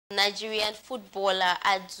Nigerian footballer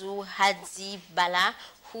Adu Hadzi Bala,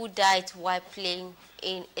 who died while playing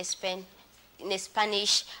in a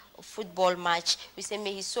Spanish football match. We say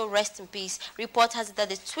may his soul rest in peace. Report has it that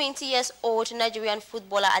the 20-year-old Nigerian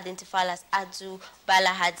footballer identified as Adu Bala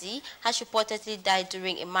Hadi has reportedly died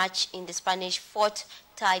during a match in the Spanish fourth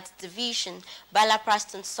tied division. Bala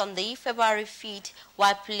passed on Sunday, February 5th,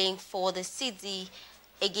 while playing for the CD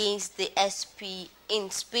against the SP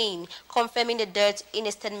in Spain. Confirming the death in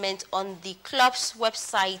a statement on the club's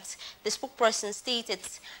website, the spokesperson stated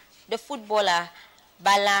the footballer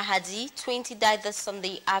Bala Hadi, 20, died this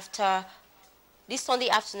Sunday afternoon,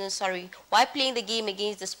 while playing the game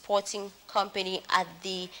against the Sporting Company at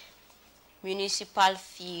the municipal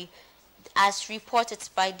field. As reported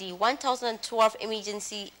by the 1012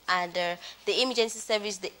 emergency and the emergency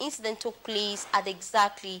service, the incident took place at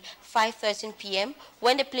exactly 5:13 p.m.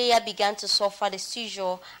 when the player began to suffer the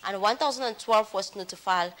seizure, and 1012 was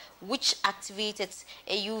notified, which activated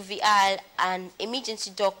a UVI, an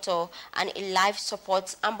emergency doctor, and a life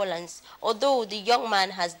support ambulance. Although the young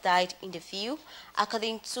man has died in the field,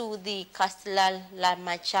 according to the Castilla-La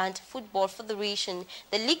Mancha Football Federation,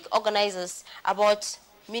 the league organizers, about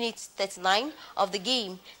minutes 39 of the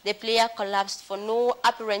game, the player collapsed for no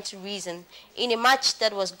apparent reason in a match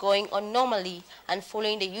that was going on normally and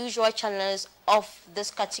following the usual channels of this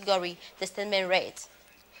category, the statement read.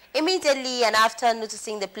 Immediately and after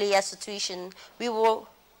noticing the player's situation, we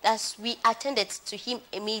attended to him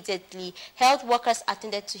immediately. Health workers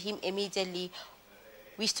attended to him immediately.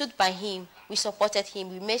 We stood by him, we supported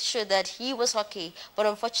him, we made sure that he was okay, but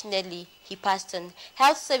unfortunately, he passed on.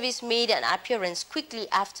 Health service made an appearance quickly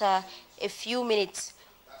after a few minutes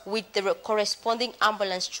with the corresponding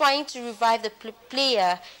ambulance trying to revive the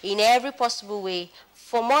player in every possible way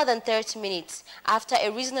for more than 30 minutes. After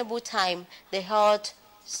a reasonable time, the health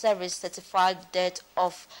service certified the death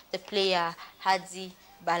of the player, Hadi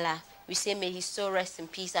Bala. We say may his soul rest in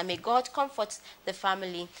peace and may God comfort the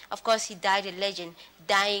family. Of course, he died a legend.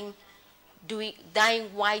 Dying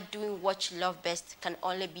while doing what you love best can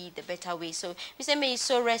only be the better way. So we say may his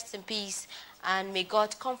soul rest in peace and may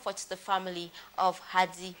God comfort the family of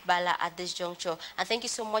Hadi Bala at this juncture. And thank you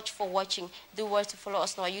so much for watching. Do well to follow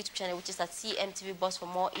us on our YouTube channel, which is at CMTV Buzz, for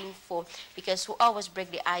more info, because we always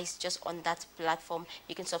break the ice just on that platform.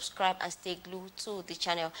 You can subscribe and stay glued to the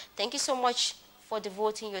channel. Thank you so much for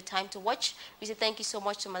devoting your time to watch. We say thank you so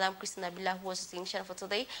much to Madam Christina Bila, who was the technician for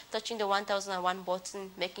today, touching the 1001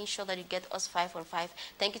 button, making sure that you get us 5 on 5.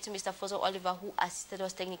 Thank you to Mr. Fozo Oliver, who assisted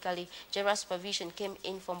us technically. General supervision came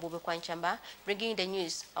in from Bobe Kwanchamba, bringing you the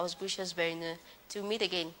news. I was gracious Berinyu. Till meet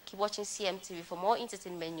again, keep watching CMTV for more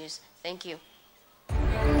entertainment news. Thank you.